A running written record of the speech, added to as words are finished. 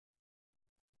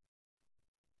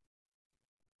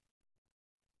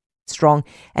strong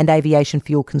and aviation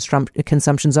fuel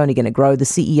consumption's only going to grow. The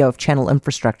CEO of Channel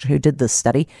Infrastructure, who did this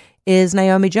study, is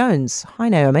Naomi Jones. Hi,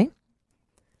 Naomi.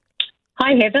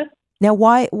 Hi, Heather. Now,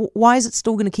 why is it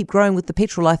still going to keep growing with the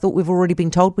petrol? I thought we've already been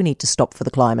told we need to stop for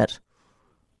the climate.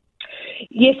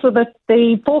 Yes, well,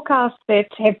 the forecasts that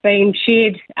have been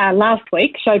shared last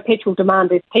week show petrol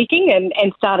demand is peaking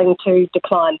and starting to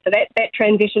decline. So that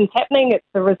transition's happening. It's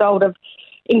the result of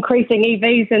increasing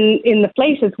EVs in the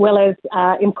fleet as well as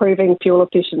improving fuel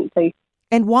efficiency.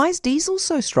 And why is diesel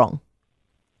so strong?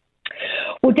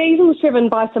 Well, diesel's driven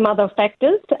by some other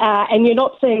factors, and you're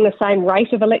not seeing the same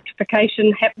rate of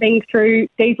electrification happening through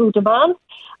diesel demand.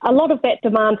 A lot of that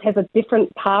demand has a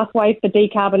different pathway for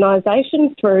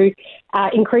decarbonisation through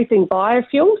increasing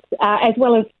biofuels, as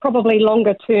well as probably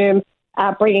longer term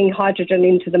bringing hydrogen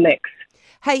into the mix.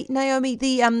 Hey, Naomi,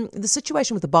 the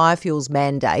situation with the biofuels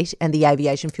mandate and the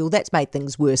aviation fuel, that's made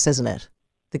things worse, isn't it?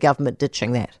 The government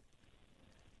ditching that.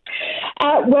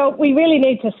 Well, we really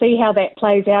need to see how that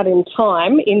plays out in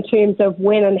time in terms of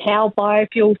when and how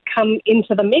biofuels come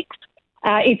into the mix.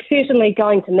 It's certainly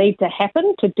going to need to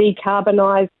happen to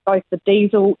decarbonise both the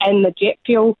diesel and the jet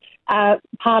fuel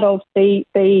part of the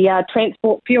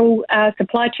transport fuel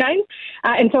supply chain.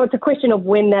 And so it's a question of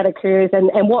when that occurs and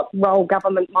what role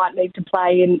government might need to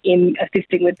play in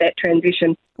assisting with that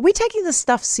transition. Are we taking this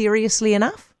stuff seriously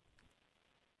enough?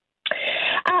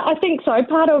 I think so.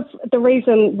 Part of the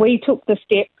reason we took the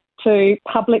step to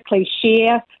publicly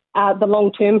share the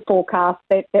long-term forecast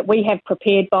that we have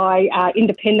prepared by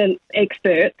independent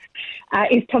experts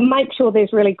is to make sure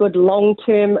there's really good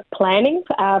long-term planning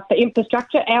for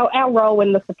infrastructure. Our role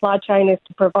in the supply chain is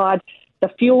to provide the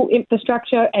fuel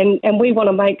infrastructure, and we want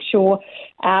to make sure,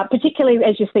 particularly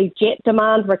as you see jet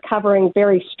demand recovering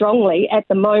very strongly at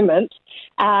the moment,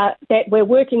 that we're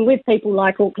working with people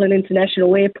like Auckland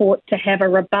International Airport to have a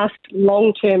robust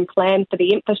long-term plan for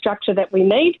the infrastructure that we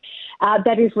need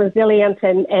that is resilient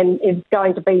and is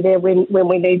going to be there when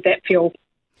we need that fuel.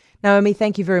 Naomi,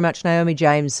 thank you very much. Naomi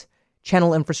James,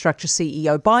 Channel Infrastructure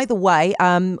CEO. By the way,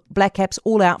 Black Caps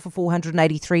all out for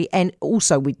 483, and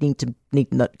also we need to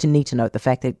note the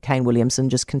fact that Kane Williamson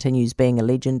just continues being a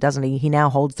legend, doesn't he? He now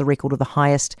holds the record of the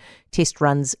highest test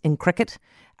runs in cricket.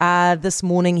 This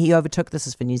morning he overtook, this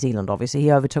is for New Zealand obviously,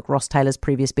 he overtook Ross Taylor's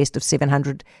previous best of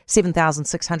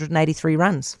 7,683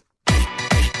 runs.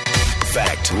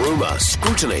 Fact, rumour,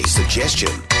 scrutiny,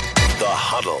 suggestion. The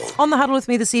Huddle. On The Huddle with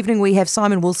me this evening we have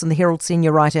Simon Wilson, the Herald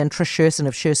senior writer, and Trish Sherson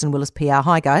of Sherson Willis PR.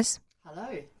 Hi guys.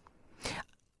 Hello.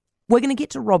 We're going to get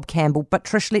to Rob Campbell, but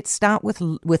Trish, let's start with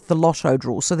the lotto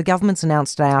draw. So the government's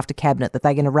announced today after Cabinet that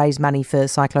they're going to raise money for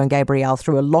Cyclone Gabrielle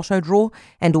through a lotto draw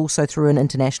and also through an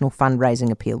international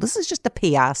fundraising appeal. This is just a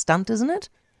PR stunt, isn't it?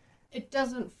 It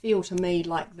doesn't feel to me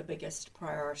like the biggest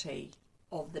priority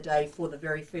of the day for the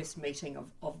very first meeting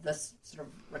of this sort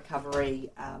of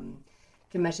recovery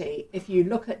committee. If you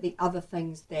look at the other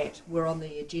things that were on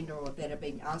the agenda or that are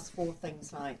being asked for,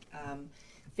 things like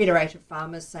Federated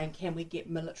Farmers saying, can we get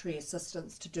military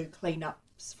assistance to do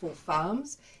cleanups for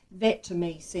farms? That to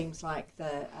me seems like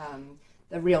the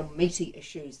real meaty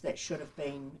issues that should have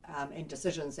been and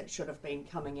decisions that should have been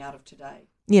coming out of today.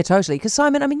 Yeah, totally. Because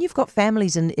Simon, I mean, you've got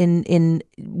families in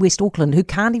West Auckland who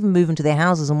can't even move into their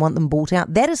houses and want them bought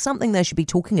out. That is something they should be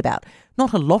talking about,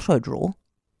 not a lotto draw.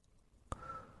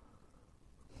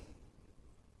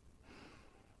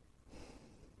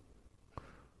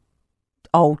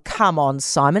 Oh, come on,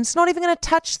 Simon. It's not even going to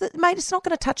touch mate, it's not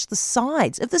going to touch the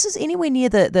sides. If this is anywhere near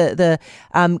the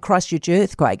Christchurch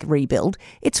earthquake rebuild,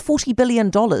 it's $40 billion.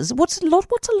 What's a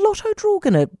lotto draw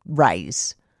going to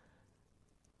raise?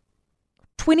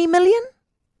 20 million?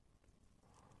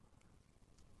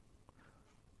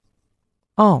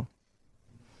 Oh.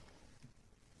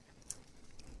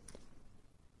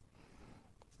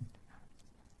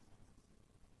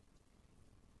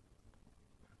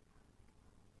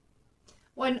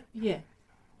 Yeah.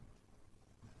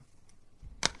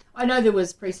 I know there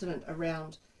was precedent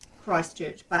around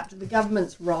Christchurch, but the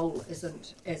government's role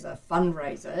isn't as a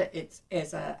fundraiser, it's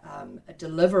as a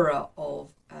deliverer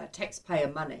of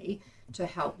taxpayer money to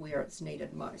help where it's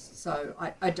needed most. So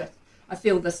I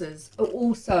feel this is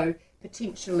also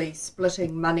potentially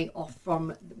splitting money off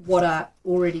from what are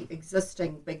already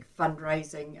existing big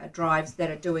fundraising drives that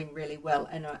are doing really well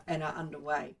and are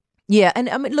underway. Yeah, and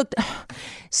I mean, look,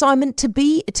 Simon, to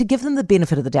give them the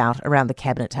benefit of the doubt around the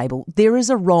cabinet table, there is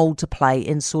a role to play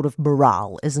in sort of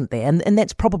morale, isn't there? And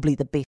that's probably the best